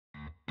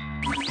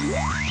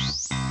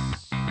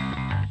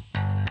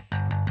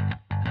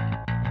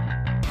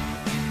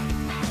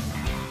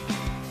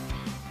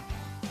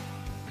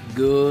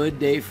Good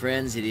day,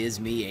 friends. It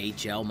is me,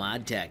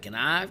 HLModTech, and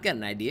I've got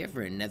an idea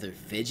for another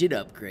fidget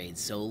upgrade,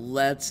 so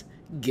let's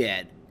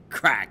get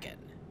cracking.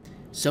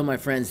 So my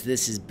friends,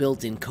 this is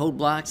built in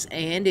Codeblocks,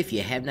 and if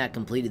you have not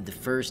completed the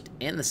first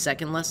and the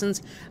second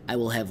lessons, I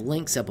will have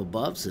links up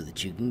above so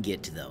that you can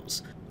get to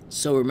those.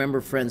 So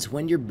remember, friends,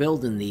 when you're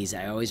building these,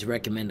 I always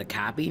recommend a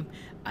copy.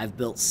 I've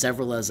built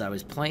several as I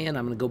was playing.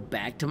 I'm going to go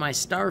back to my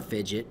star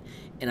fidget,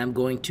 and I'm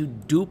going to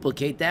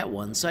duplicate that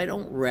one so I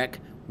don't wreck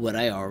what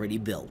I already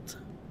built.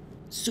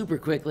 Super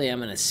quickly, I'm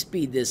going to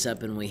speed this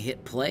up, and we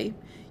hit play.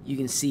 You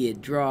can see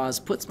it draws,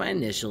 puts my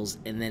initials,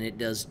 and then it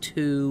does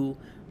 2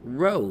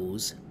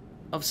 rows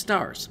of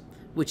stars,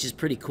 which is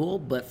pretty cool.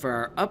 But for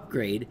our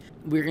upgrade,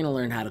 we're going to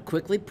learn how to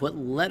quickly put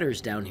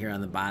letters down here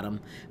on the bottom,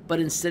 but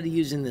instead of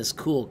using this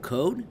cool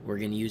code, we're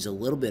going to use a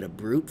little bit of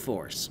brute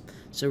force.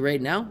 So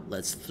right now,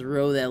 let's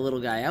throw that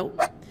little guy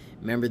out.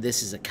 Remember,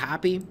 this is a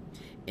copy,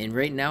 and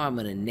right now I'm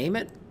going to name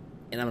it,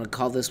 and I'm going to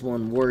call this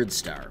one Word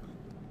Star.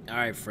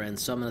 Alright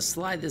friends, so I'm going to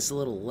slide this a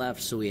little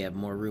left so we have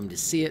more room to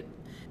see it.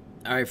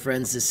 Alright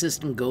friends, the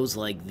system goes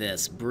like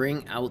this.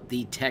 Bring out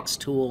the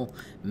text tool,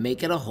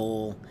 make it a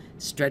hole,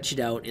 stretch it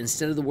out.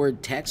 Instead of the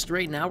word text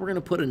right now, we're going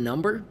to put a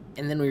number,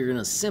 and then we're going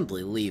to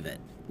simply leave it.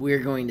 We're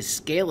going to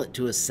scale it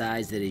to a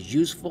size that is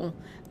useful.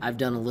 I've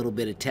done a little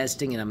bit of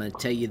testing, and I'm going to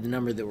tell you the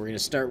number that we're going to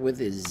start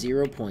with is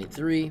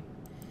 0.3,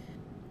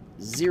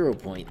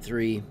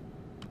 0.3,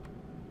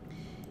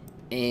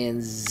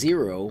 and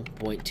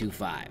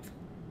 0.25.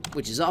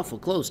 which is awful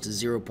close to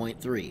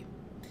 0.3.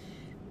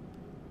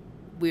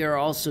 We are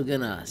also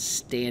going to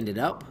stand it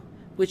up,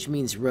 which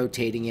means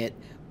rotating it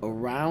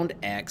around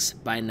X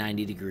by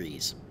 90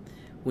 degrees.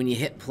 When you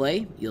hit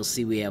play, you'll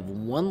see we have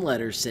one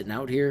letter sitting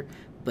out here,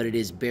 but it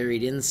is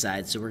buried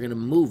inside, so we're going to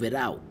move it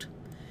out.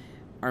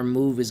 Our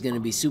move is going to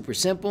be super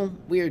simple.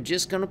 We are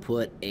just going to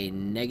put a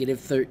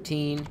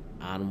 -13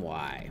 on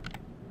Y.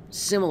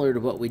 Similar to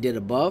what we did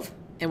above,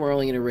 and we're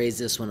only going to raise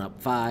this one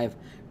up 5.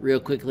 Real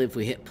quickly, if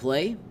we hit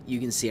play, you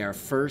can see our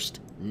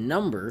first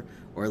number,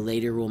 or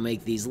later we'll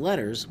make these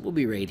letters, will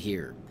be right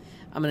here.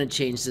 I'm going to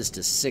change this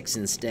to 6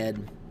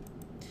 instead.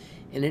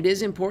 And it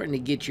is important to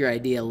get your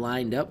idea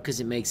lined up because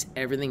it makes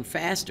everything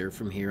faster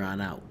from here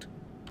on out.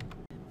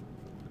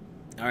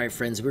 Alright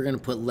friends, we're going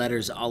to put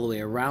letters all the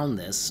way around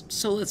this,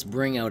 so let's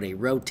bring out a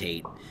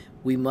rotate.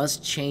 We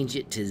must change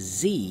it to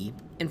Z,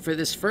 and for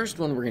this first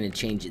one we're going to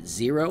change it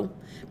 0,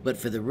 but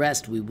for the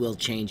rest we will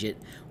change it.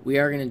 We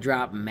are going to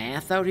drop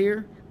math out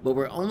here, but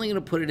we're only going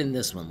to put it in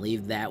this one.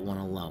 Leave that one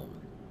alone.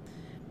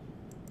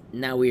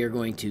 Now we are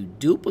going to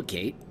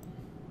duplicate.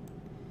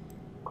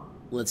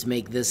 Let's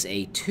make this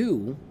a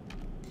 2,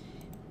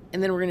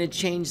 and then we're going to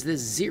change this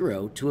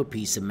 0 to a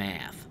piece of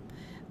math.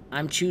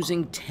 I'm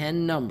choosing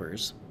 10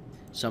 numbers,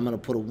 so I'm going to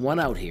put a 1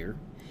 out here,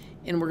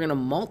 and we're going to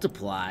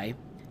multiply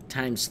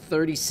times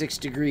 36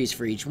 degrees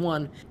for each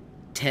one.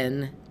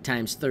 10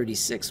 times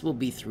 36 will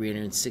be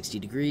 360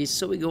 degrees,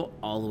 so we go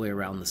all the way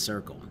around the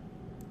circle.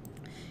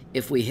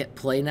 If we hit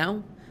play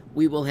now,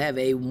 we will have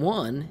a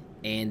 1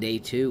 and a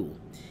 2.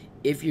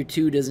 If your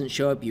 2 doesn't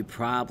show up, you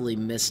probably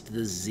missed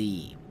the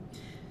Z.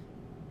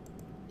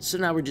 So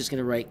now we're just going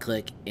to right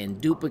click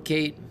and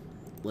duplicate.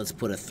 Let's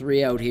put a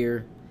 3 out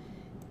here,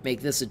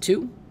 make this a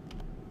 2,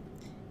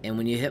 and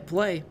when you hit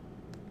play,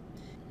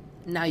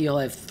 now you'll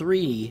have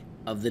 3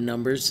 of the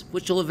numbers,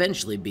 which will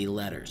eventually be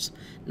letters.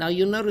 Now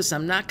you'll notice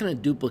I'm not going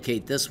to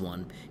duplicate this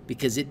one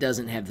because it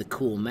doesn't have the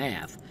cool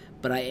math,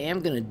 but I am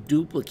going to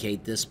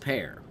duplicate this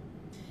pair.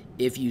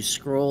 If you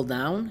scroll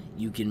down,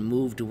 you can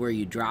move to where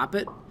you drop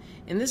it,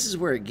 and this is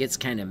where it gets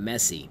kind of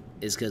messy,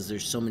 is because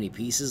there's so many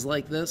pieces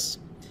like this.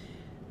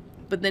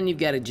 But then you've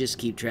got to just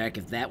keep track.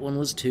 If that one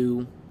was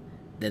 2,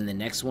 then the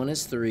next one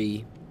is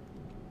 3,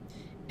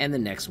 and the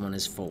next one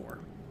is 4.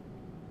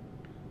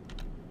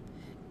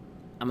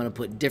 I'm going to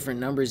put different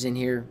numbers in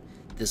here.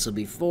 This will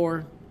be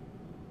 4,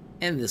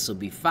 and this will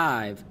be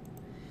 5.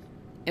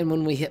 And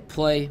when we hit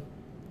play,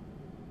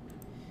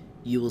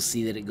 you will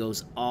see that it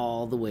goes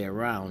all the way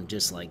around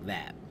just like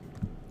that.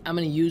 I'm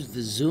going to use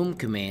the zoom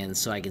command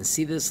so I can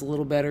see this a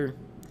little better.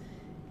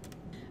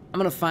 I'm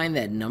going to find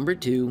that number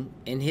 2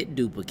 and hit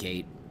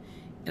duplicate.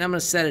 And I'm going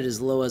to set it as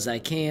low as I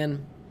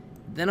can.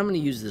 Then I'm going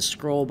to use the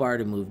scroll bar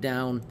to move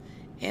down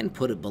and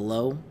put it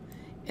below.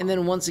 And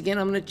then once again,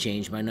 I'm going to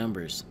change my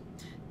numbers.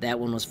 That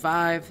one was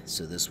 5,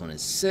 so this one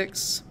is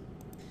 6,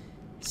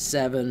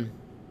 7,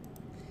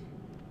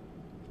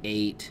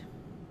 8,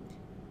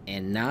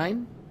 and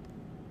 9.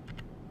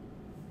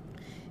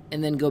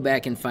 And then go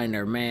back and find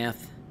our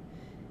math.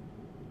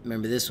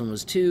 Remember, this one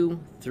was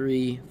 2,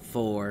 3,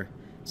 4,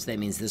 so that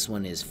means this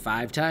one is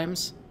 5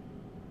 times,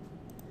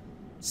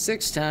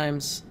 6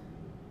 times,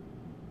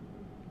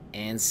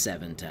 and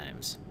 7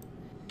 times.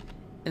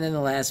 And then the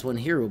last one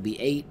here will be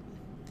 8.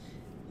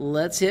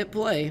 Let's hit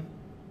play.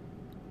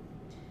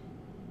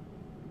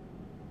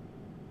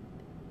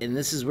 And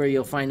this is where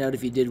you'll find out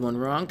if you did one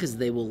wrong, because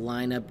they will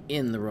line up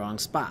in the wrong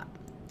spot.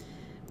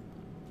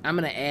 I'm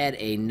going to add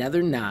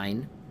another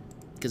 9,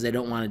 because I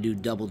don't want to do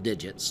double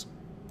digits.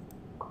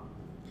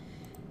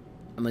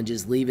 I'm I'm going to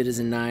just leave it as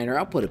a 9, or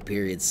I'll put a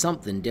period,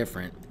 something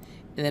different.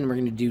 And then we're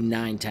going to do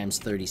 9 times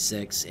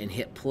 36 and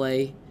hit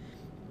play.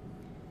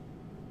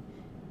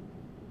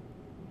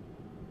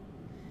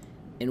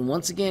 And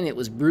once again, it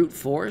was brute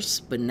force,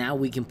 but now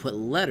we can put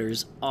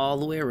letters all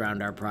the way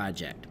around our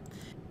project.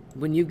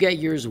 When you get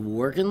yours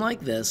working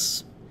like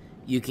this,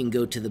 you can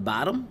go to the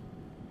bottom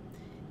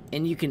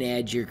and you can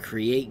add your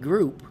create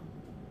group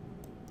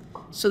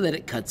so that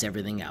it cuts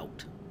everything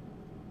out.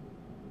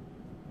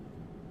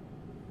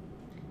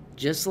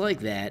 Just like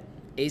that,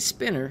 a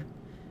spinner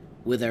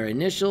with our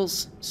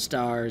initials,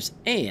 stars,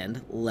 and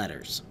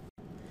letters.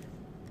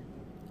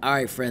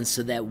 Alright friends,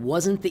 so that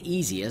wasn't the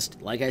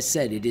easiest. Like I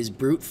said, it is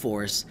brute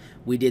force.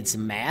 We did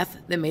some math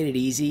that made it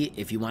easy.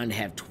 If you wanted to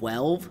have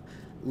 12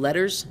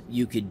 letters,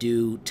 you could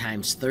do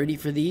times 30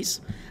 for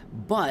these.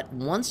 But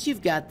once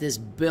you've got this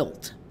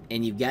built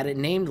and you've got it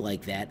named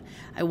like that,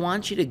 I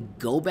want you to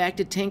go back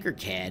to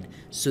Tinkercad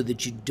so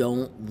that you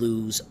don't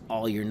lose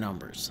all your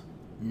numbers.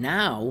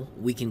 Now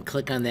we can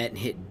click on that and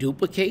hit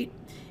duplicate,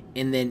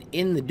 and then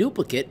in the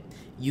duplicate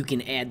you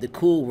can add the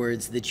cool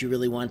words that you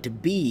really want to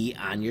be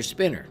on your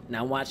spinner.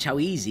 Now watch how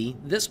easy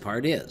this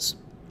part is.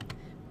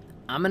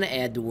 I'm going to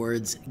add the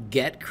words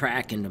get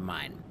crackin' to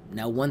mine.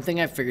 Now one thing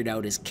I figured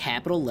out is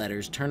capital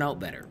letters turn out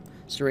better.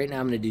 So right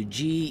now I'm going to do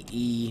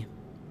G-E-T.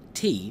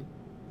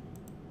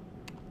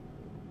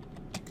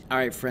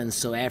 Alright friends,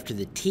 so after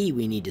the T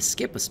we need to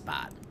skip a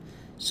spot.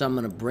 So I'm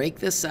going to break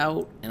this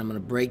out and I'm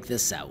going to break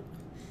this out.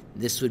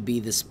 This would be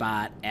the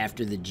spot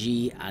after the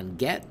G on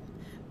get.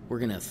 We're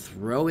going to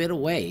throw it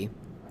away.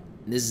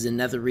 This is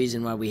another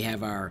reason why we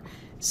have our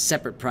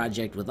separate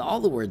project with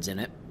all the words in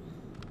it.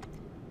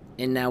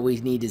 And now we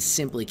need to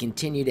simply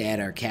continue to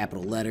add our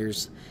capital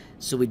letters.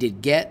 So we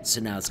did get,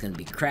 so now it's going to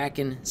be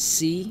crackin'.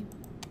 C.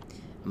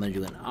 I'm going to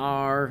do an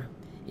R.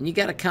 And you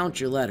got to count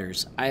your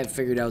letters. I have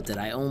figured out that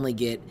I only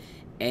get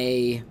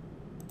A.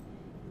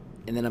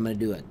 And then I'm going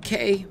to do a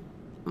K.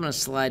 I'm going to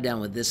slide down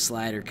with this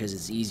slider because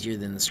it's easier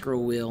than the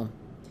scroll wheel.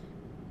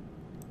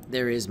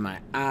 There is my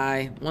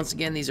I. Once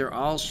again, these are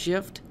all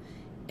shift.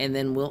 And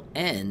then we'll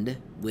end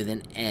with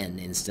an N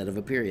instead of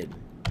a period.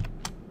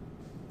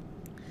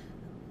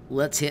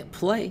 Let's hit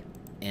play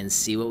and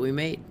see what we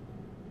made.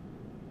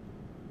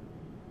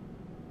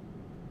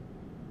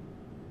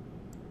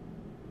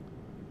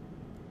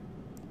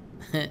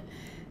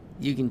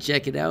 You can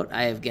check it out.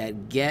 I have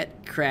got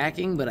get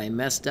cracking, but I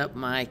messed up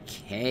my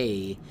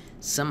K.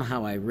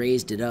 Somehow I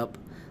raised it up.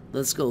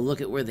 Let's go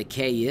look at where the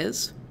K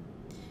is.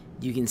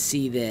 You can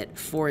see that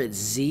for its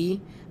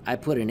Z, I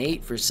put an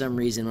 8 for some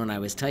reason when I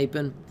was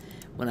typing.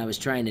 When I was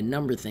trying to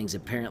number things,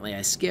 apparently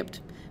I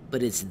skipped,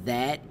 but it's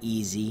that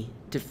easy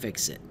to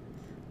fix it.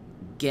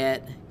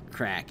 Get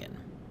crackin'.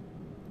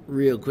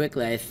 Real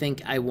quickly, I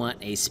think I want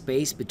a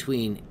space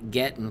between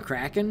get and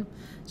crackin',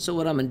 so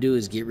what I'm going to do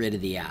is get rid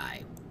of the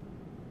I.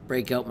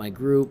 Break out my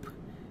group,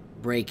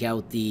 break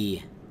out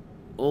the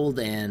old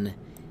N,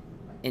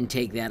 and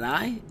take that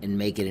I and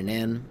make it an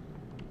N.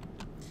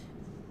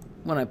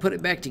 When I put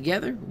it back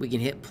together, we can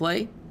hit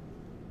play.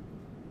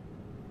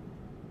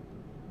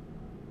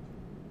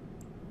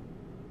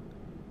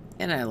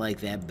 And I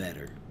like that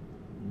better.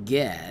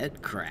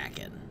 Get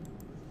crackin'.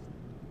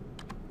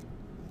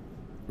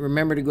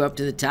 Remember to go up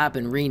to the top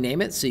and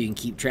rename it so you can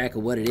keep track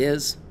of what it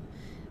is.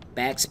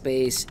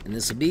 Backspace, and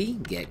this will be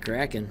get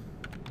crackin'.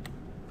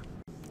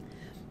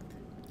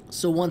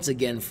 So once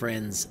again,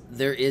 friends,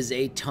 there is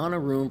a ton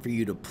of room for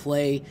you to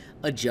play,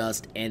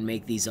 adjust, and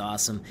make these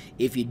awesome.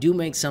 If you do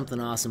make something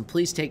awesome,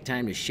 please take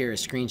time to share a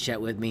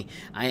screenshot with me.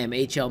 I am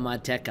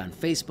HLModTech on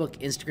Facebook,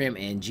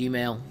 Instagram, and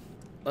Gmail.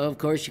 Of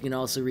course, you can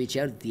also reach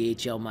out at the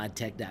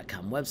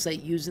HLModTech.com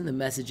website using the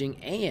messaging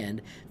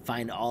and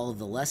find all of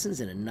the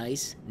lessons in a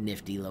nice,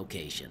 nifty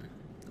location.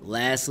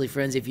 Lastly,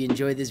 friends, if you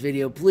enjoyed this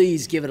video,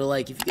 please give it a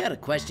like. If you got a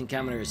question,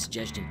 comment, or a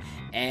suggestion,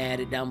 add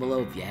it down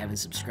below. If you haven't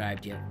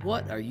subscribed yet,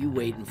 what are you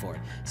waiting for?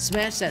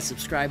 Smash that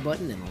subscribe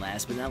button, and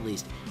last but not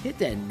least, hit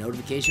that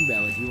notification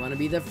bell if you want to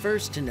be the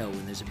first to know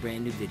when there's a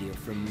brand new video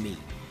from me,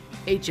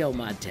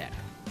 HLModTech.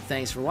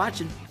 Thanks for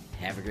watching.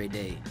 Have a great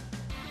day.